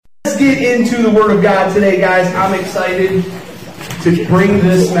get into the Word of God today, guys. I'm excited to bring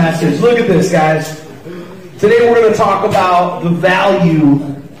this message. Look at this, guys. Today we're going to talk about the value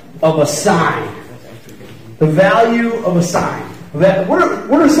of a sign. The value of a sign.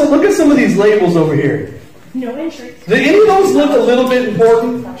 Look at some of these labels over here. No entry. Do any of those look a little bit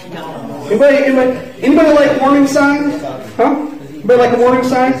important? No. Anybody like warning signs? Huh? Anybody like a warning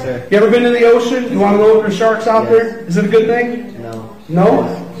sign? You ever been in the ocean? You want to know if there's sharks out there? Is it a good thing? No.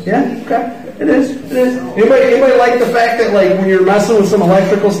 No? Yeah? Okay. It is. Anybody like the fact that, like, when you're messing with some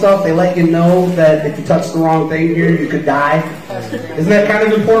electrical stuff, they let you know that if you touch the wrong thing here, you could die? Isn't that kind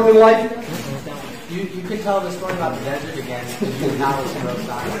of important in life? You could tell the story about the desert again. Now it's no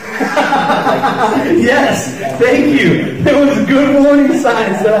sign. Yes, thank you. It was good warning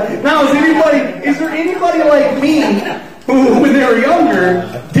signs. Now, is there anybody like me who, when they were younger,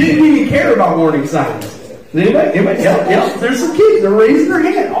 didn't even care about warning signs? Anybody? Yeah. There's some kids. They're raising their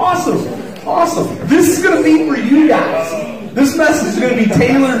hand. Awesome. This is going to be for you guys. This message is going to be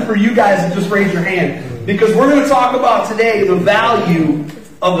tailored for you guys to just raise your hand. Because we're going to talk about today the value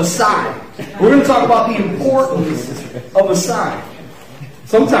of a sign. We're going to talk about the importance of a sign.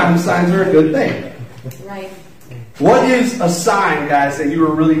 Sometimes signs are a good thing. Right. What is a sign, guys, that you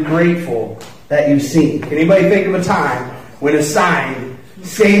are really grateful that you've seen? Can anybody think of a time when a sign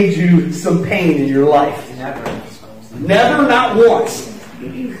saved you some pain in your life? Never, not once.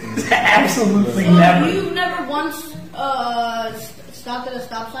 Absolutely So never. You've never once stopped at a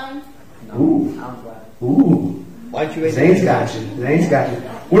stop sign? Ooh. Why'd you wait? Zane's got you.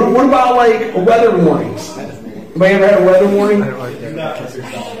 What about, like, weather warnings? Anybody ever had a weather warning?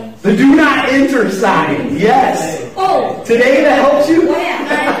 The do not enter sign. Yes. Oh! Today that helps you? What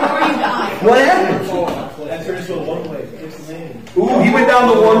happened? What happened? That turns to a one-way. Ooh, he went down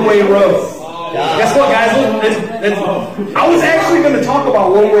the one-way road. Guess what, guys? I was actually going to talk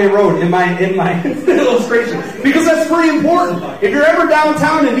about one-way road in my illustration because that's pretty important. If you're ever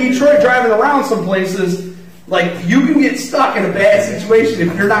downtown in Detroit driving around some places, like, you can get stuck in a bad situation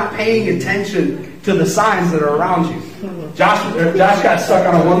if you're not paying attention to the signs that are around you. Josh got stuck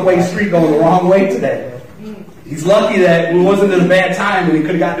on a one-way street going the wrong way today. He's lucky that it wasn't at a bad time and he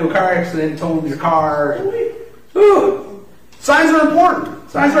could have gotten into a car accident and totaled your car. Ooh. Signs are important.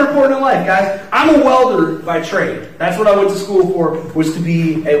 Signs are important in life, guys. I'm a welder by trade. That's what I went to school for, was to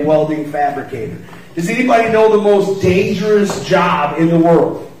be a welding fabricator. Does anybody know the most dangerous job in the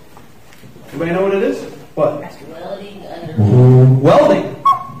world? Anybody know what it is? What? Welding.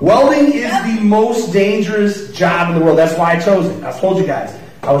 Welding is the most dangerous job in the world. That's why I chose it. I told you guys.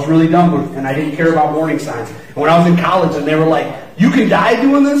 I was really dumb and I didn't care about warning signs. And when I was in college and they were like, you can die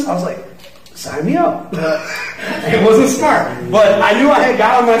doing this? I was like, sign me up. It wasn't smart. But I knew I had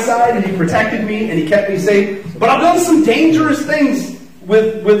God on my side and he protected me and he kept me safe. But I've done some dangerous things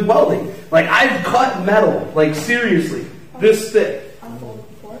with welding. Like, I've cut metal, like, seriously, this thick.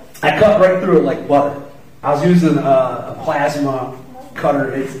 I cut right through it like butter. I was using a plasma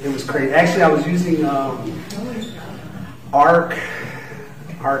cutter. It was crazy. Actually, I was using arc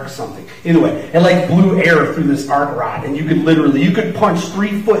something. Anyway, it like blew air through this arc rod, and you could punch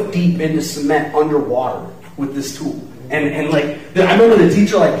 3 foot deep into cement underwater with this tool. And like, I remember the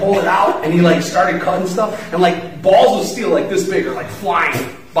teacher like pulled it out, and he like started cutting stuff, and like balls of steel like this big are like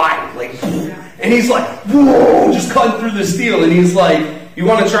flying by him, like, and he's like, whoa, just cutting through the steel, and he's like, you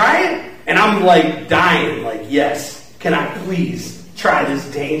want to try it? And I'm like dying, like, yes, can I please try this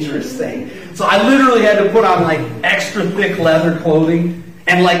dangerous thing? So I literally had to put on like extra thick leather clothing,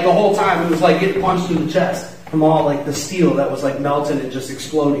 and like the whole time it was like getting punched in the chest from all like the steel that was like melting and just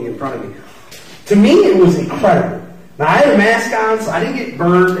exploding in front of me. To me, it was incredible. Now I had a mask on, so I didn't get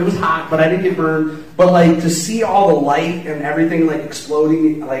burned. It was hot, but I didn't get burned. But like, to see all the light and everything like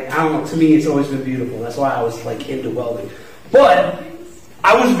exploding, like, I don't know, to me it's always been beautiful. That's why I was like into welding. But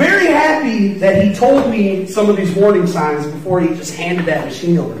I was very happy that he told me some of these warning signs before he just handed that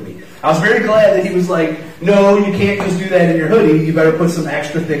machine over to me. I was very glad that he was like, no, you can't just do that in your hoodie. You better put some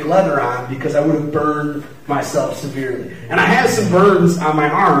extra thick leather on, because I would have burned myself severely. And I have some burns on my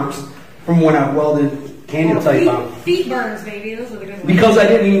arms from when I welded. Candy will tell you about feet burns, baby. Those are the good ones. Because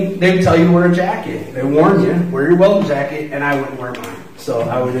they would tell you to wear a jacket. They warn you, wear your welding jacket, and I wouldn't wear mine. So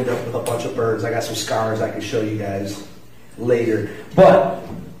I would end up with a bunch of burns. I got some scars I can show you guys later. But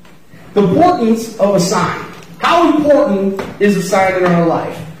the importance of a sign. How important is a sign in our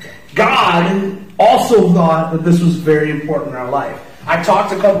life? God also thought that this was very important in our life. I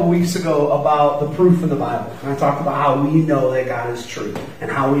talked a couple weeks ago about the proof in the Bible. And I talked about how we know that God is true, and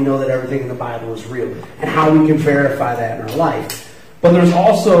how we know that everything in the Bible is real, and how we can verify that in our life. But there's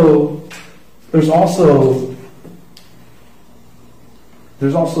also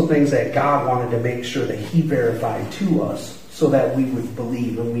there's also things that God wanted to make sure that he verified to us so that we would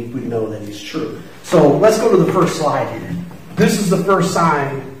believe and we would know that he's true. So let's go to the first slide here. This is the first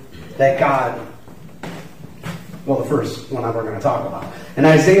sign that God, well, the first one we're going to talk about. In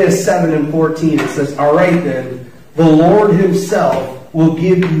Isaiah 7:14, it says, "All right then, the Lord himself will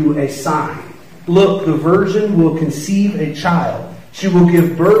give you a sign. Look, the virgin will conceive a child. She will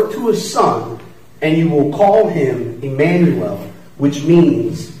give birth to a son, and you will call him Emmanuel," which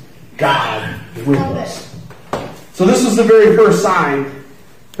means God with us. So this is the very first sign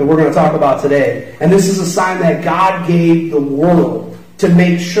that we're going to talk about today. And this is a sign that God gave the world to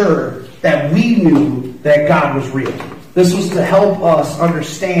make sure that we knew that God was real. This was to help us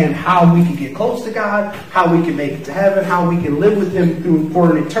understand how we could get close to God, how we can make it to heaven, how we can live with him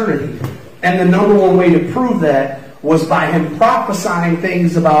for an eternity. And the number one way to prove that was by him prophesying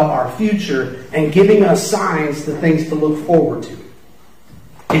things about our future and giving us signs to things to look forward to.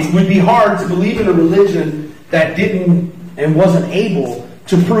 It would be hard to believe in a religion that didn't and wasn't able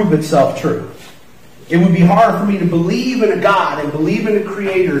to prove itself true. It would be hard for me to believe in a God and believe in a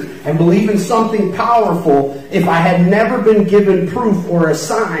creator and believe in something powerful if I had never been given proof or a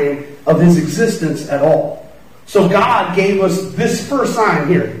sign of his existence at all. So God gave us this first sign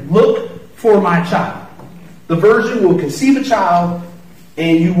here. Look for my child. The virgin will conceive a child,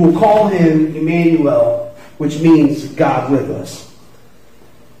 and you will call him Emmanuel, which means God with us.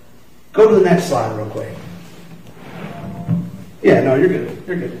 Go to the next slide real quick. Yeah, no, you're good.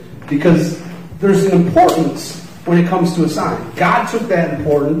 You're good. Because there's an importance when it comes to a sign. God took that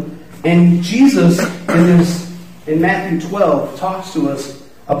important, and Jesus in Matthew 12 talks to us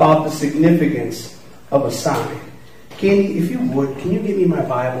about the significance of a sign. Candy, if you would, can you give me my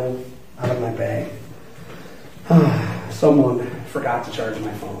Bible out of my bag? Someone forgot to charge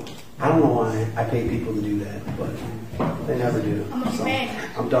my phone. I don't know why I pay people to do that, but they never do. So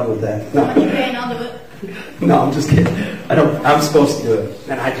I'm done with that. No. I'll do it. No, I'm just kidding. I'm supposed to do it,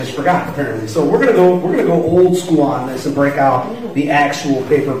 and I just forgot apparently. So we're gonna go old school on this and break out the actual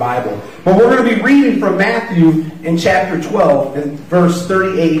paper Bible. But we're gonna be reading from Matthew in chapter 12, in verse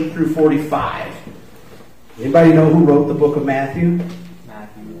 38 through 45. Anybody know who wrote the book of Matthew?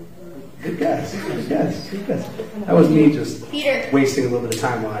 Good guess. Good guess. Good guess. That was me just wasting a little bit of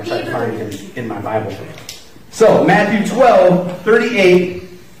time while I tried to find him in my Bible. So Matthew 12, 38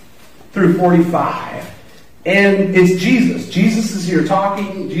 through 45. And it's Jesus. Jesus is here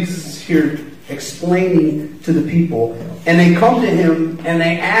talking. Jesus is here explaining to the people. And they come to him and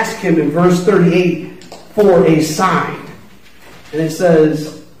they ask him in verse 38 for a sign. And it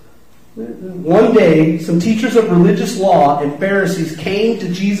says, one day, some teachers of religious law and Pharisees came to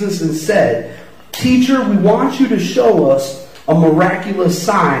Jesus and said, "Teacher, we want you to show us a miraculous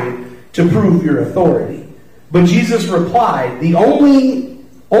sign to prove your authority." But Jesus replied,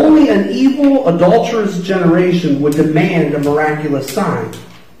 Only an evil, adulterous generation would demand a miraculous sign.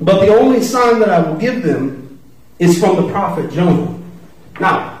 But the only sign that I will give them is from the prophet Jonah.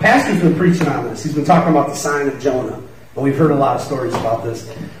 Now, Pastor's been preaching on this. He's been talking about the sign of Jonah. And we've heard a lot of stories about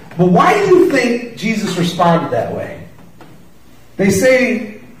this. But why do you think Jesus responded that way? They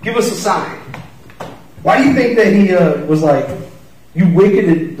say, "Give us a sign." Why do you think that he was like, "You wicked,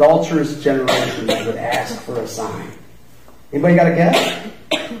 adulterous generation that would ask for a sign"? Anybody got a guess?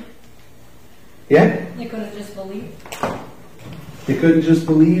 Yeah? They couldn't just believe. They couldn't just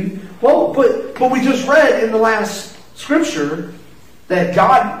believe? Well, but we just read in the last scripture that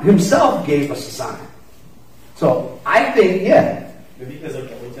God himself gave us a sign. So I think, yeah. Maybe because like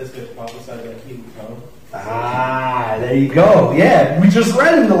the Old Testament prophesied that he would come. Ah, there you go. Yeah, we just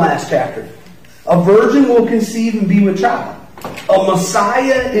read in the last chapter. A virgin will conceive and be with child. A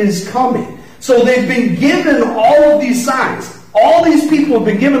Messiah is coming. So they've been given all of these signs. All these people have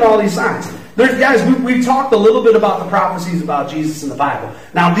been given all these signs. Guys, we've talked a little bit about the prophecies about Jesus in the Bible.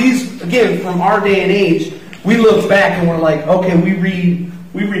 Now these, again, from our day and age, we look back and we're like, okay, we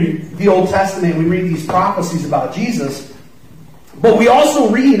read the Old Testament, we read these prophecies about Jesus, but we also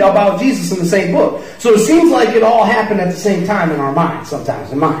read about Jesus in the same book. So it seems like it all happened at the same time in our minds,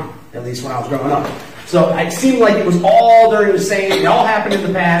 sometimes in mine, at least when I was growing up. So it seemed like it was all during the same, it all happened in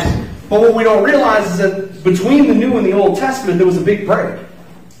the past. But what we don't realize is that between the New and the Old Testament, there was a big break.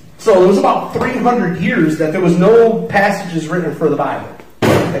 So it was about 300 years that there was no passages written for the Bible.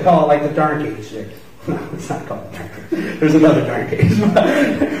 They call it like the Dark Age there. No, it's not called the Dark Age. There's another Dark Age.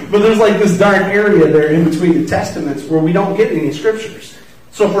 But there's like this dark area there in between the Testaments where we don't get any scriptures.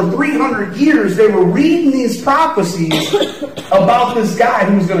 So for 300 years, they were reading these prophecies about this guy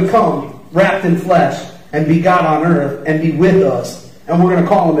who was going to come wrapped in flesh and be God on earth and be with us. And we're going to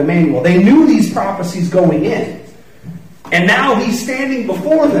call him Emmanuel. They knew these prophecies going in. And now he's standing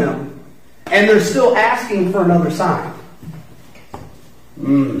before them, and they're still asking for another sign.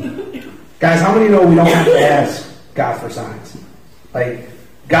 Guys, how many know we don't have to ask God for signs? Like,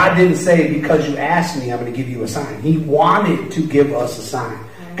 God didn't say, because you asked me, I'm going to give you a sign. He wanted to give us a sign.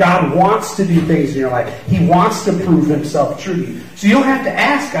 God wants to do things in your life. He wants to prove himself true to you. So you don't have to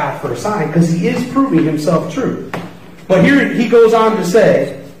ask God for a sign, because he is proving himself true. But here he goes on to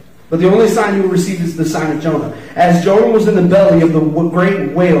say, but the only sign you will receive is the sign of Jonah. As Jonah was in the belly of the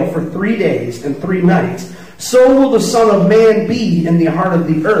great whale for 3 days and 3 nights, so will the Son of Man be in the heart of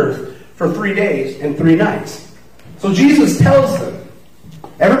the earth for 3 days and 3 nights. So Jesus tells them,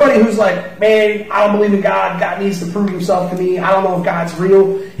 everybody who's like, man, I don't believe in God, God needs to prove himself to me, I don't know if God's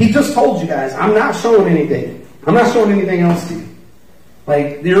real. He just told you guys, I'm not showing anything. I'm not showing anything else to you.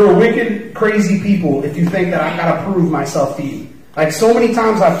 Like, you're a wicked, crazy people if you think that I've got to prove myself to you. Like, so many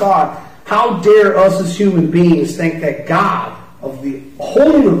times I've thought, how dare us as human beings think that God of the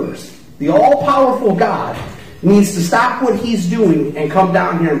whole universe, the all-powerful God, needs to stop what he's doing and come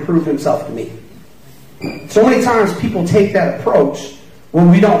down here and prove himself to me. So many times people take that approach when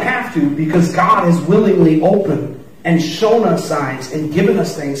we don't have to, because God has willingly opened and shown us signs and given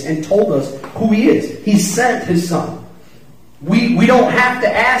us things and told us who he is. He sent his son. We don't have to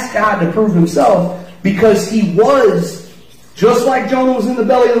ask God to prove himself, because he was, just like Jonah was in the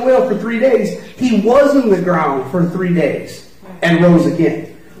belly of the whale for 3 days, he was in the ground for 3 days and rose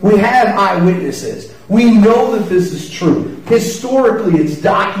again. We have eyewitnesses. We know that this is true. Historically, it's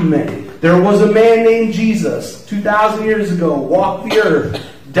documented. There was a man named Jesus 2,000 years ago, walked the earth,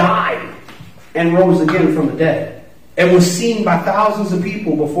 died, and rose again from the dead, and was seen by thousands of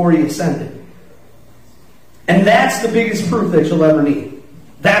people before he ascended. And that's the biggest proof that you'll ever need.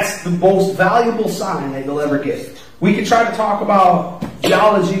 That's the most valuable sign that you'll ever get. We can try to talk about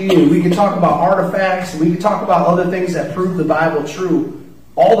geology, and we can talk about artifacts, and we can talk about other things that prove the Bible true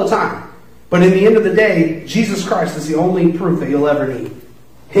all the time. But in the end of the day, Jesus Christ is the only proof that you'll ever need.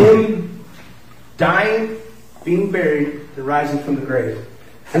 Him dying, being buried, and rising from the grave.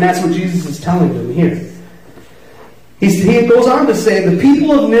 And that's what Jesus is telling them here. He goes on to say, the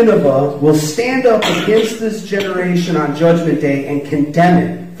people of Nineveh will stand up against this generation on Judgment Day and condemn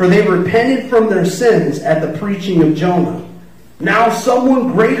it, for they repented from their sins at the preaching of Jonah. Now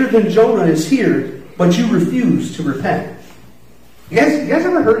someone greater than Jonah is here, but you refuse to repent. You guys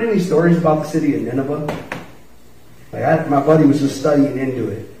ever heard any stories about the city of Nineveh? My buddy was just studying into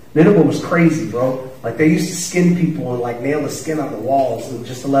it. Nineveh was crazy, bro. Like, they used to skin people and like nail the skin on the walls, and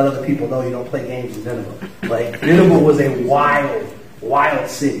just to let other people know you don't play games in Nineveh. Like, Nineveh was a wild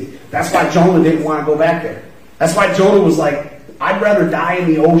city. That's why Jonah didn't want to go back there. That's why Jonah was like, I'd rather die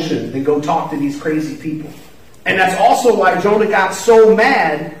in the ocean than go talk to these crazy people. And that's also why Jonah got so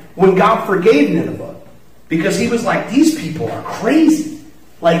mad when God forgave Nineveh. Because he was like, these people are crazy.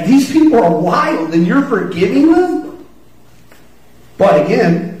 Like, these people are wild, and you're forgiving them? But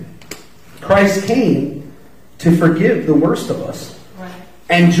again, Christ came to forgive the worst of us. Right.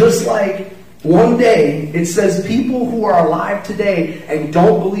 And just like one day, it says people who are alive today and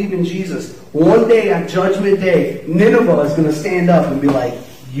don't believe in Jesus, one day on Judgment Day, Nineveh is going to stand up and be like,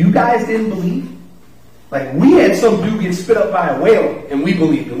 you guys didn't believe? Like, we had some dude get spit up by a whale, and we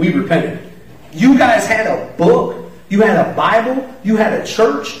believed, and we repented. You guys had a book, you had a Bible, you had a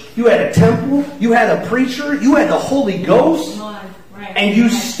church, you had a temple, you had a preacher, you had the Holy Ghost, and you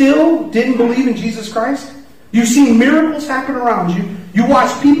still didn't believe in Jesus Christ? You've seen miracles happen around you. You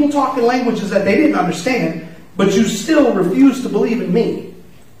watched people talk in languages that they didn't understand, but you still refuse to believe in me.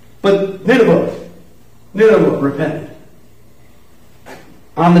 But Nineveh repented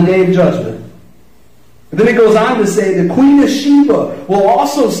on the day of judgment. And then it goes on to say, the Queen of Sheba will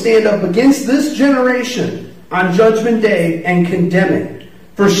also stand up against this generation on Judgment Day and condemn it.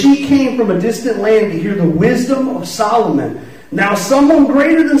 For she came from a distant land to hear the wisdom of Solomon. Now someone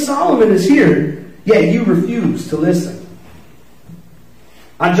greater than Solomon is here, yet you refuse to listen.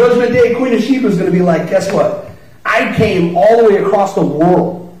 On Judgment Day, Queen of Sheba is going to be like, guess what? I came all the way across the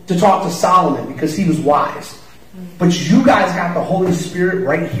world to talk to Solomon because he was wise. But you guys got the Holy Spirit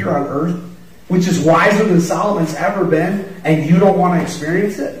right here on earth, which is wiser than Solomon's ever been, and you don't want to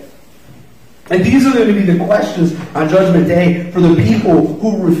experience it? And these are going to be the questions on Judgment Day for the people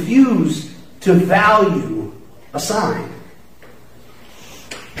who refuse to value a sign.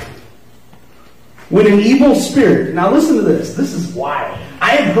 When an evil spirit, now listen to this is wild.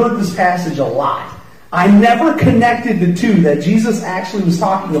 I have heard this passage a lot. I never connected the two, that Jesus actually was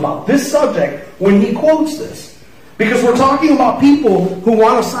talking about this subject when he quotes this. Because we're talking about people who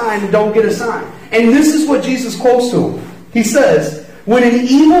want a sign and don't get a sign. And this is what Jesus quotes to them. He says, when an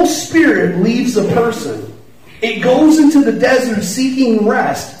evil spirit leaves a person, It goes into the desert seeking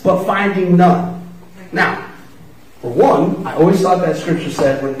rest, but finding none. Now, for one, I always thought that scripture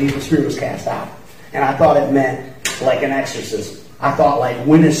said when the evil spirit was cast out. And I thought it meant like an exorcism. I thought like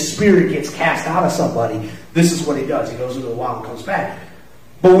when a spirit gets cast out of somebody, this is what he does. He goes into the wild and comes back.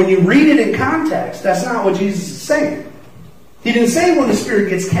 But when you read it in context, that's not what Jesus is saying. He didn't say when the spirit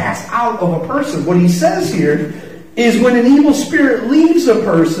gets cast out of a person. What he says here is when an evil spirit leaves a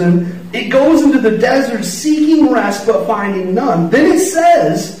person, it goes into the desert seeking rest but finding none. Then it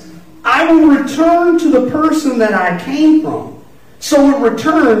says, I will return to the person that I came from. So it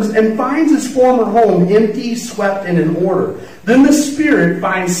returns and finds its former home empty, swept, and in order. Then the spirit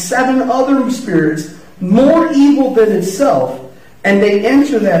finds 7 other spirits more evil than itself, and they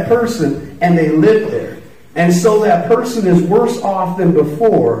enter that person and they live there. And so that person is worse off than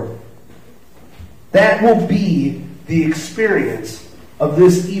before. That will be the experience of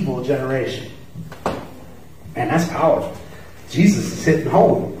this evil generation. And that's powerful. Jesus is hitting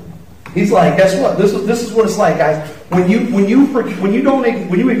home. He's like, guess what? This is what it's like, guys. When you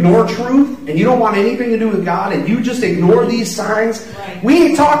ignore truth and you don't want anything to do with God and you just ignore these signs, right. We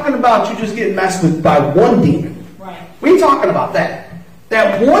ain't talking about you just getting messed with by one demon. Right. We ain't talking about that.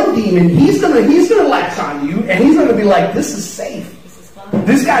 That one demon, he's gonna latch on you and he's gonna be like, this is safe. This is fun.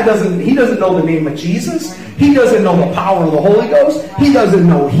 This guy doesn't know the name of Jesus. He doesn't know the power of the Holy Ghost. He doesn't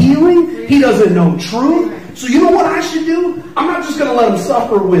know healing. He doesn't know truth. So you know what I should do? I'm not just gonna let him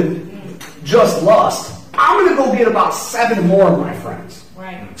suffer with just lust. I'm going to go get about 7 more of my friends.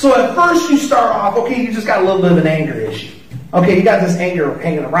 Right. So at first you start off, okay, you just got a little bit of an anger issue. Okay, you got this anger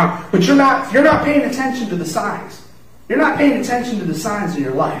hanging around. But you're not paying attention to the signs. You're not paying attention to the signs in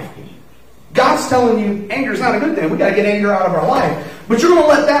your life. God's telling you anger's not a good thing. We got to get anger out of our life. But you're going to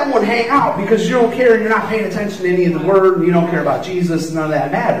let that one hang out because you don't care. You're not paying attention to any of the word. And you don't care about Jesus. None of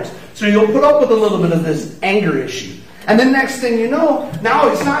that matters. So you'll put up with a little bit of this anger issue. And then next thing you know, now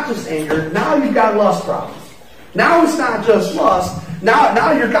it's not just anger. Now you've got lust problems. Now it's not just lust.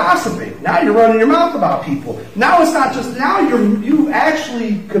 Now you're gossiping. Now you're running your mouth about people. Now it's not just, now you've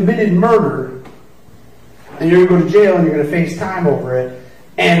actually committed murder. And you're going to go to jail and you're going to face time over it.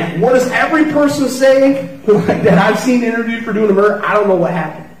 And what does every person say that I've seen interviewed for doing a murder? I don't know what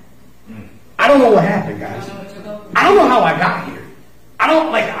happened. I don't know what happened, guys. I don't know how I got here. I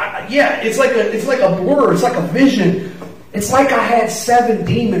don't it's like a blur. It's like a vision. It's like I had 7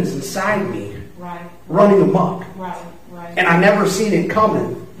 demons inside me, right, running amok. Right. And I never seen it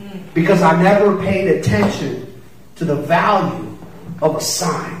coming because I never paid attention to the value of a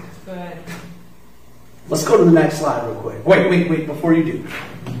sign. Good. Let's go to the next slide real quick. Wait, before you do.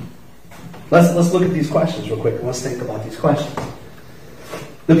 Let's look at these questions real quick. Let's think about these questions.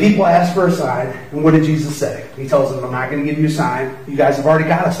 The people asked for a sign, and what did Jesus say? He tells them, I'm not going to give you a sign. You guys have already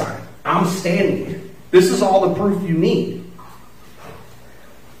got a sign. I'm standing here. This is all the proof you need.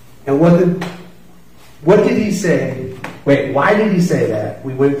 And what did he say? Wait, why did he say that?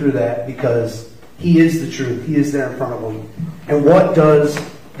 We went through that because he is the truth. He is there in front of them. And what does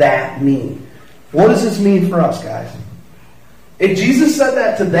that mean? What does this mean for us, guys? If Jesus said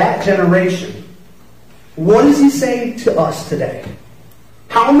that to that generation, what does he say to us today?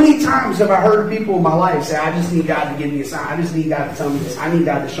 How many times have I heard people in my life say, I just need God to give me a sign. I just need God to tell me this. I need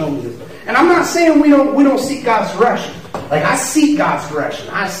God to show me this. And I'm not saying we don't seek God's direction. Like, I seek God's direction.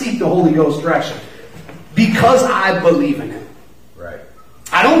 I seek the Holy Ghost direction. Because I believe in Him. Right.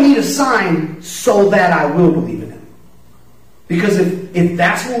 I don't need a sign so that I will believe in Him. Because if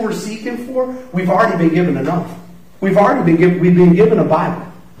that's what we're seeking for, we've already been given enough. We've been given a Bible.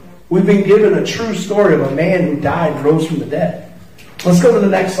 We've been given a true story of a man who died and rose from the dead. Let's go to the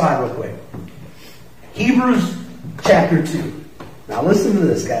next slide real quick. Hebrews chapter 2. Now listen to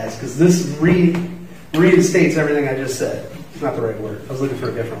this, guys, because this reinstates everything I just said. It's not the right word. I was looking for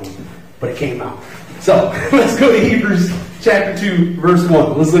a different one, but it came out. So let's go to Hebrews chapter 2, verse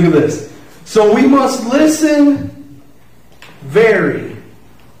 1. Let's look at this. So we must listen very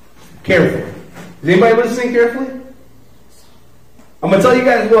carefully. Is anybody listening carefully? I'm going to tell you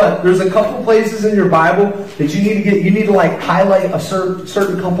guys what. There's a couple places in your Bible that you need to like highlight a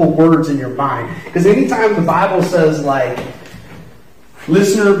certain couple words in your mind. Because anytime the Bible says like,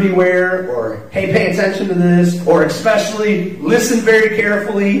 listener beware, or hey, pay attention to this, or especially listen very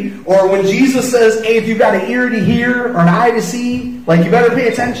carefully, or when Jesus says, hey, if you've got an ear to hear or an eye to see, like you better pay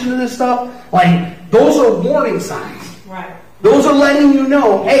attention to this stuff. Like, those are warning signs. Right. Those are letting you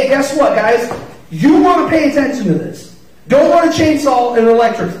know, hey, guess what, guys? You want to pay attention to this. Don't want to chainsaw an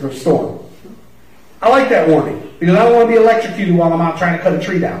electric storm. I like that warning because I don't want to be electrocuted while I'm out trying to cut a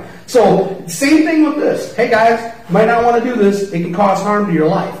tree down. So, same thing with this. Hey guys, you might not want to do this. It can cause harm to your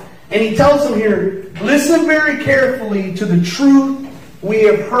life. And he tells them here, listen very carefully to the truth we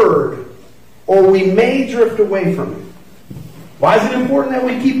have heard, or we may drift away from it. Why is it important that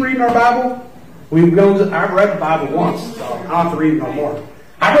we keep reading our Bible? I've read the Bible once, so I don't have to read it no more.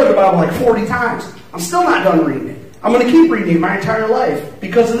 I've read the Bible like 40 times. I'm still not done reading it. I'm going to keep reading it my entire life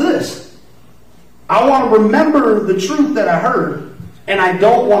because of this. I want to remember the truth that I heard, and I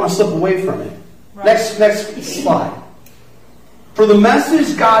don't want to slip away from it. Right. Next slide. For the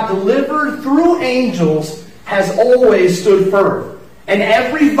message God delivered through angels has always stood firm, and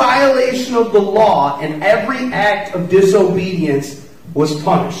every violation of the law and every act of disobedience was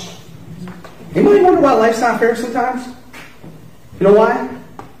punished. Anybody wonder why life's not fair sometimes? You know why?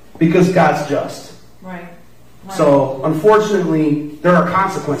 Because God's just. Right. So, unfortunately, there are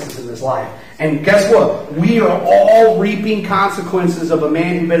consequences in this life. And guess what? We are all reaping consequences of a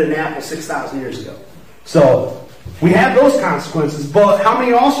man who bit an apple 6,000 years ago. So, we have those consequences. But how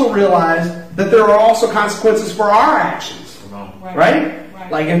many also realize that there are also consequences for our actions? Right?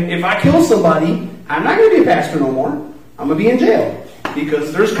 Like, if I kill somebody, I'm not going to be a pastor no more. I'm going to be in jail.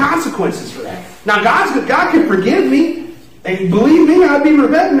 Because there's consequences for that. Now, God can forgive me. And believe me, I'd be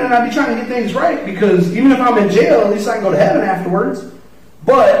repentant and I'd be trying to get things right. Because even if I'm in jail, at least I can go to heaven afterwards.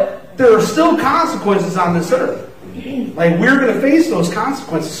 But there are still consequences on this earth. Like, we're going to face those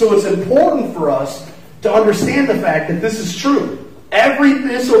consequences. So it's important for us to understand the fact that this is true. Every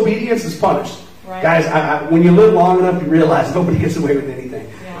disobedience is punished. Right. Guys, when you live long enough, you realize nobody gets away with anything.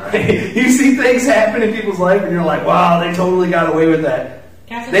 Yeah. You see things happen in people's life and you're like, wow, they totally got away with that.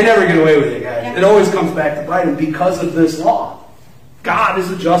 They never get away with it, guys. It always comes back to bite them because of this law. God is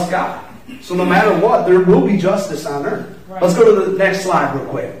a just God. So no matter what, there will be justice on earth. Right. Let's go to the next slide real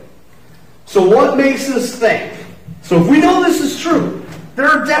quick. So what makes us think? So if we know this is true, there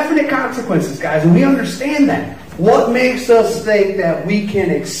are definite consequences, guys, and we understand that. What makes us think that we can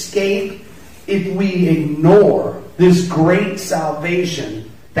escape if we ignore this great salvation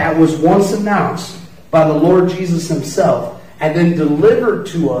that was once announced by the Lord Jesus himself and then delivered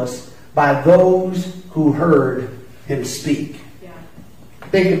to us by those who heard him speak? Yeah.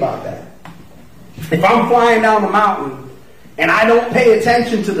 Think about that. If I'm flying down the mountain and I don't pay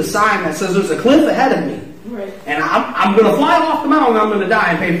attention to the sign that says there's a cliff ahead of me, right, and I'm going to fly off the mountain, I'm going to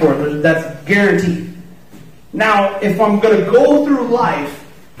die and pay for it. That's guaranteed. Now, if I'm going to go through life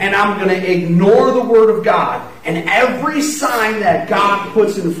and I'm going to ignore the Word of God and every sign that God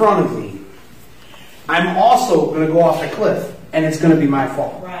puts in front of me, I'm also going to go off the cliff, and it's going to be my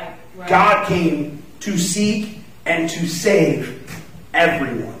fault. Right. God came to seek and to save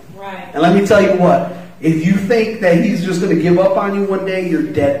everyone. Right. And let me tell you what, if you think that he's just going to give up on you one day, you're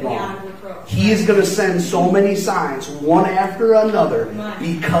dead wrong. He is going to send so many signs, one after another,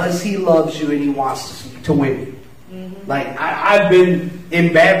 because he loves you and he wants to win you. Mm-hmm. Like, I've been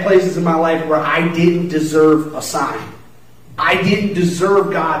in bad places in my life where I didn't deserve a sign. I didn't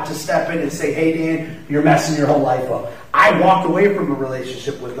deserve God to step in and say, hey, Dan, you're messing your whole life up. I walked away from a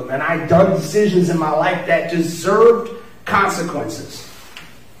relationship with him, and I've done decisions in my life that deserved consequences.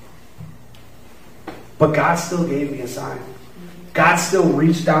 But God still gave me a sign. God still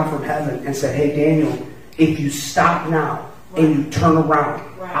reached down from heaven and said, hey, Daniel, if you stop now and you turn around,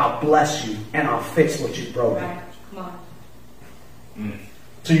 I'll bless you and I'll fix what you've broken. Right. Come on.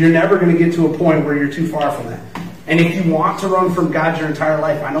 So you're never going to get to a point where you're too far from that. And if you want to run from God your entire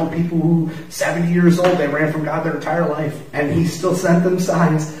life, I know people who, 70 years old, they ran from God their entire life, and he still sent them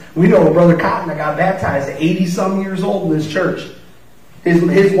signs. We know a Brother Cotton that got baptized at 80-some years old in his church.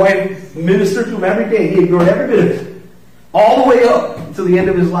 His wife ministered to him every day. He ignored every bit of it, all the way up to the end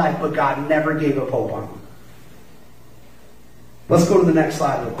of his life, but God never gave up hope on him. Let's go to the next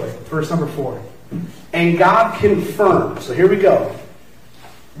slide real quick. Verse number 4. And God confirmed. So here we go.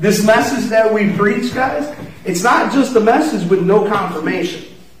 This message that we preach, guys, it's not just a message with no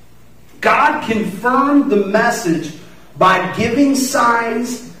confirmation. God confirmed the message by giving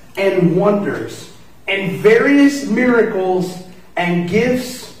signs and wonders and various miracles and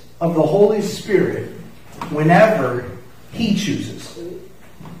gifts of the Holy Spirit whenever he chooses.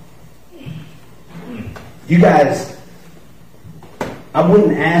 You guys, I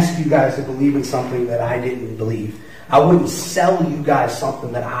wouldn't ask you guys to believe in something that I didn't believe. I wouldn't sell you guys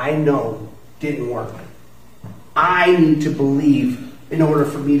something that I know didn't work. I need to believe in order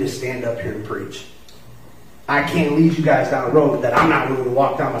for me to stand up here and preach. I can't lead you guys down a road that I'm not willing to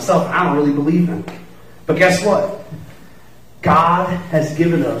walk down myself. I don't really believe in. But guess what? God has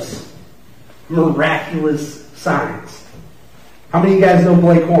given us miraculous signs. How many of you guys know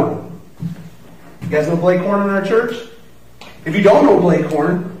Blake Horn? You guys know Blake Horn in our church? If you don't know Blake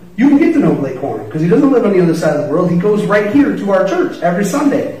Horn, you can get to know Blake Horn because he doesn't live on the other side of the world. He goes right here to our church every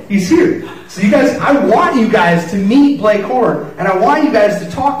Sunday. He's here. So you guys, I want you guys to meet Blake Horn, and I want you guys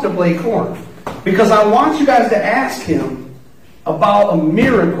to talk to Blake Horn because I want you guys to ask him about a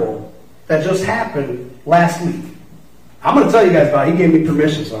miracle that just happened last week. I'm going to tell you guys about it. He gave me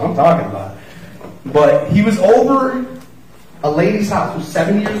permission, so I'm talking about it. But he was over a lady's house who's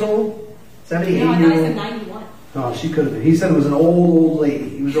 70 years old, 78 No, I years thought he old. said 91. No, she could have been. He said it was an old lady.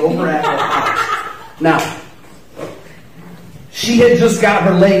 He was over at her house. Now, she had just got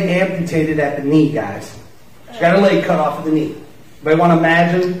her leg amputated at the knee, guys. She got her leg cut off at the knee. Anybody want to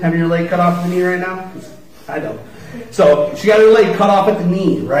imagine having your leg cut off at the knee right now? I don't. So, she got her leg cut off at the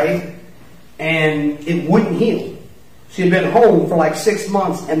knee, right? And it wouldn't heal. She had been home for like 6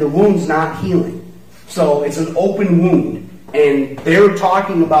 months, and the wound's not healing. So, it's an open wound. And they're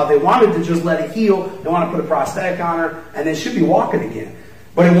talking about they wanted to just let it heal. They want to put a prosthetic on her, and then she'll be walking again.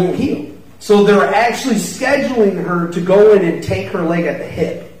 But it won't heal. So they're actually scheduling her to go in and take her leg at the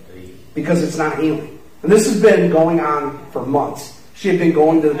hip because it's not healing. And this has been going on for months. She had been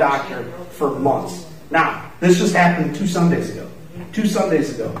going to the doctor for months. Now, this just happened 2 Sundays ago. 2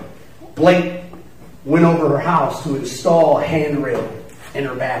 Sundays ago, Blake went over her house to install a handrail in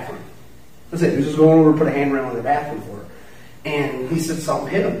her bathroom. That's it. He was just going over to put a handrail in her bathroom for her. And he said something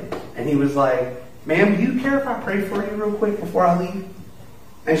hit him. And he was like, "Ma'am, do you care if I pray for you real quick before I leave?"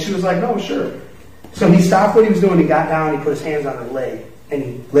 And she was like, "No, sure." So he stopped what he was doing. He got down. He put his hands on her leg. And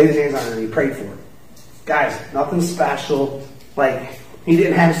he laid his hands on her and he prayed for her. Guys, nothing special. Like, he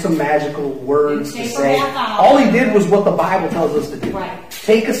didn't have some magical words to say. All he did was what the Bible tells us to do. Right.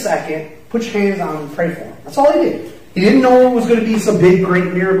 Take a second, put your hands on him and pray for him. That's all he did. He didn't know it was going to be some big,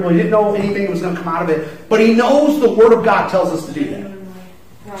 great miracle. He didn't know anything was going to come out of it. But he knows the Word of God tells us to do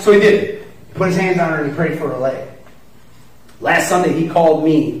that. So he did it. He put his hands on her and he prayed for her leg. Last Sunday he called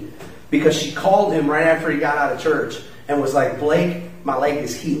me because she called him right after he got out of church and was like, "Blake, my leg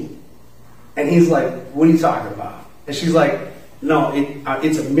is healed." And he's like, "What are you talking about?" And she's like, "No,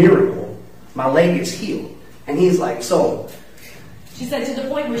 it's a miracle. My leg is healed." And he's like, "So..." She said to the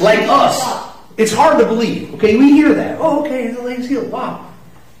point where Like she us. It's hard to believe. Okay, we hear that. "Oh, okay, the leg's healed. Wow."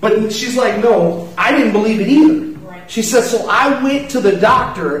 But she's like, "No, I didn't believe it either." Right. She says, "So I went to the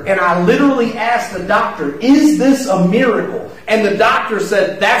doctor and I literally asked the doctor, 'Is this a miracle?' And the doctor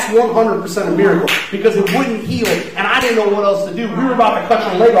said, 'That's 100% a miracle because it wouldn't heal and I didn't know what else to do. We were about to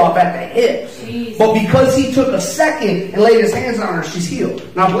cut your leg off at the hip." Jeez. But because he took a second and laid his hands on her, she's healed.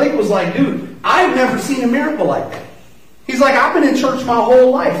 Now Blake was like, "Dude, I've never seen a miracle like that." He's like, "I've been in church my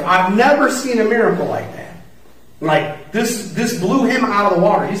whole life. I've never seen a miracle like that." Like, this blew him out of the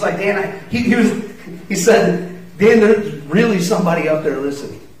water. He's like, "Dan," he said, "Dan, there's really somebody up there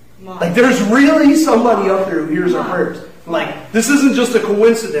listening. Like, there's really somebody up there who hears our prayers. Like, this isn't just a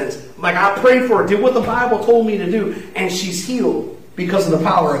coincidence. Like, I prayed for her, did what the Bible told me to do, and she's healed because of the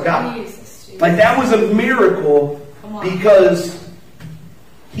power of God." Jesus. Like, that was a miracle because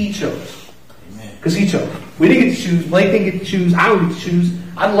he chose. Because he chose. We didn't get to choose. Blake didn't get to choose. I don't get to choose.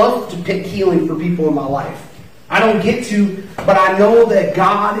 I love to pick healing for people in my life. I don't get to, but I know that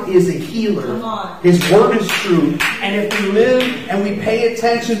God is a healer. Come on. His word is true. And if we live and we pay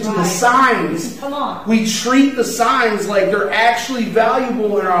attention to the signs, Come on. we treat the signs like they're actually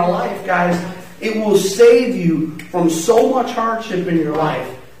valuable in our life, guys, it will save you from so much hardship in your life.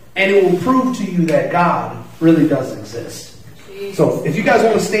 And it will prove to you that God really does exist. So, if you guys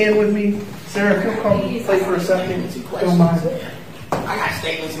want to stand with me, Sarah, if you'll come play for a second. Don't mind. I got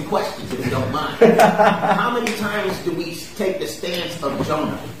statements and questions, if you don't mind. How many times do we take the stance of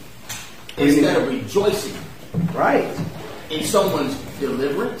Jonah instead of rejoicing Right. in someone's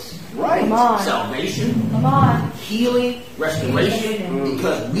deliverance, Right. Come on. salvation, Come on. healing, restoration?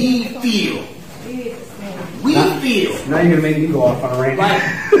 Because we feel, Now you're going to make me go off on a rant. like,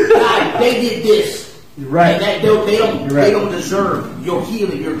 God, they did this. You're right. And that You're they right. don't deserve your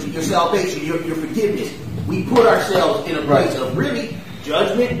healing, your salvation, your forgiveness. We put ourselves in a place of really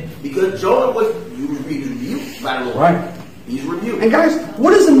judgment because Jonah was rebuked by the Lord. Right. He's rebuked. And guys,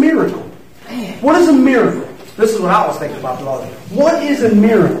 what is a miracle? What is a miracle? This is what I was thinking about the other day. What is a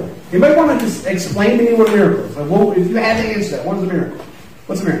miracle? Anybody want to just explain to me what a miracle is? Like, what, if you had to answer that, what is a miracle?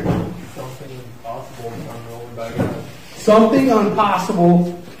 What's a miracle? Something impossible unknown by God. Something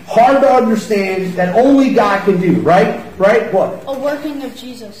impossible, hard to understand, that only God can do, right? Right? What? A working of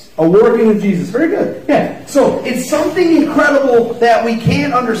Jesus. A working of Jesus. Very good. Yeah. So it's something incredible that we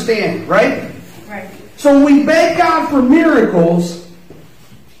can't understand, right? Right. So we beg God for miracles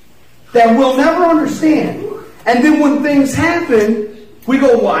that we'll never understand. And then when things happen, we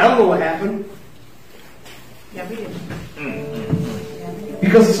go, "Well, I don't know what happened." Yeah, we do. You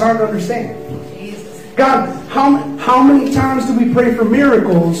Because it's hard to understand. God, how many times do we pray for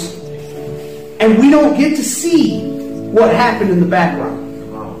miracles and we don't get to see what happened in the background?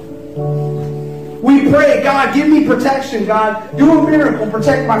 We pray, God, give me protection. God, do a miracle,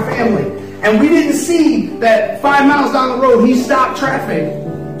 protect my family. And we didn't see that 5 miles down the road, he stopped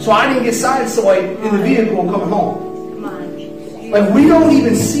traffic. So I didn't get sideswiped in the vehicle coming home. Like, we don't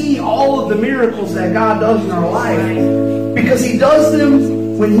even see all of the miracles that God does in our life because he does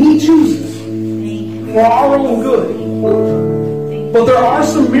them when he chooses for our own good. But there are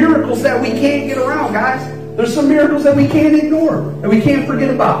some miracles that we can't get around, guys. There's some miracles that we can't ignore and we can't forget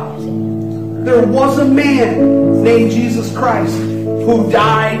about. There was a man named Jesus Christ who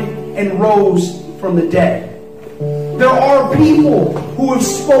died and rose from the dead. There are people who have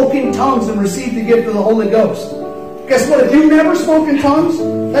spoken tongues and received the gift of the Holy Ghost. Guess what? If you've never spoken tongues,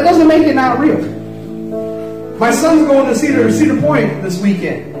 that doesn't make it not real. My son's going to Cedar Point this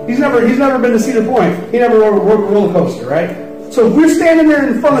weekend. He's never been to Cedar Point. He never rode a roller coaster, right? So if we're standing there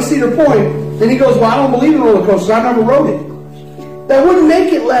in front of Cedar Point, then he goes, well, I don't believe in roller coasters. I've never rode it. That wouldn't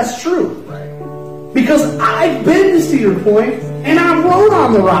make it less true. Because I've been to Cedar Point and I rode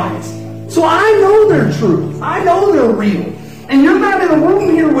on the rides. So I know they're true. I know they're real. And you're not in a room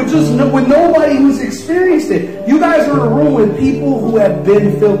here with nobody who's experienced it. You guys are in a room with people who have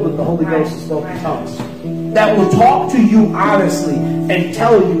been filled with the Holy Ghost and spoken tongues. That will talk to you honestly and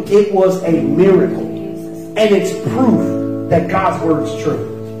tell you it was a miracle. And it's proof that God's word is true.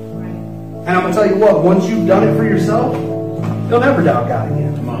 And I'm going to tell you what, once you've done it for yourself, you'll never doubt God again.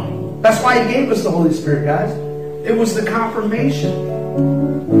 That's why he gave us the Holy Spirit, guys. It was the confirmation.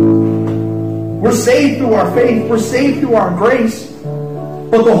 We're saved through our faith. We're saved through our grace.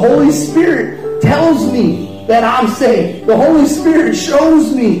 But the Holy Spirit tells me that I'm saved. The Holy Spirit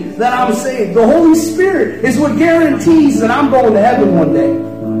shows me that I'm saved. The Holy Spirit is what guarantees that I'm going to heaven one day.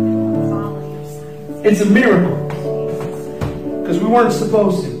 It's a miracle. Because we weren't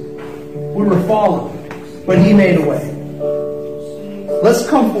supposed to. We were fallen. But he made a way. Let's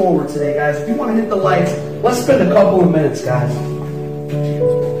come forward today, guys. If you want to hit the lights, let's spend a couple of minutes, guys.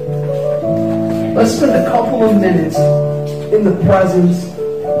 Let's spend a couple of minutes in the presence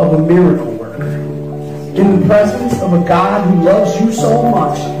of a miracle worker. In the presence of a God who loves you so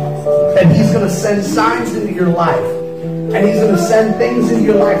much that he's going to send signs into your life. And he's going to send things into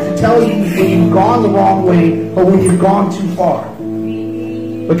your life to tell you when you've gone the wrong way or when you've gone too far.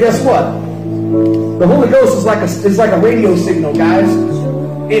 But guess what? The Holy Ghost is like a radio signal, guys.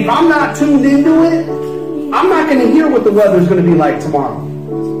 If I'm not tuned into it, I'm not going to hear what the weather's going to be like tomorrow.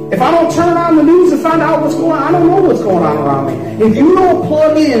 If I don't turn on the news and find out what's going on, I don't know what's going on around me. If you don't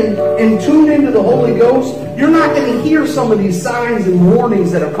plug in and tune into the Holy Ghost, you're not going to hear some of these signs and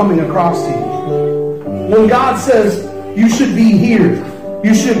warnings that are coming across to you. When God says, you should be here,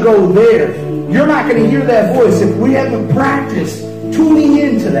 you should go there, you're not going to hear that voice if we haven't practiced tuning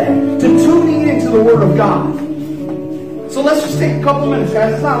into that, to tuning into the Word of God. So let's just take a couple minutes,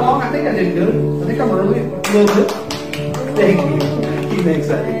 guys. It's not long. I think I did good. I think I'm early a little bit. Thank you. He makes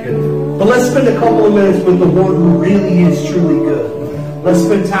that good. But let's spend a couple of minutes with the one who really is truly good. Let's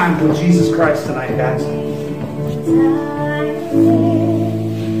spend time with Jesus Christ tonight, guys.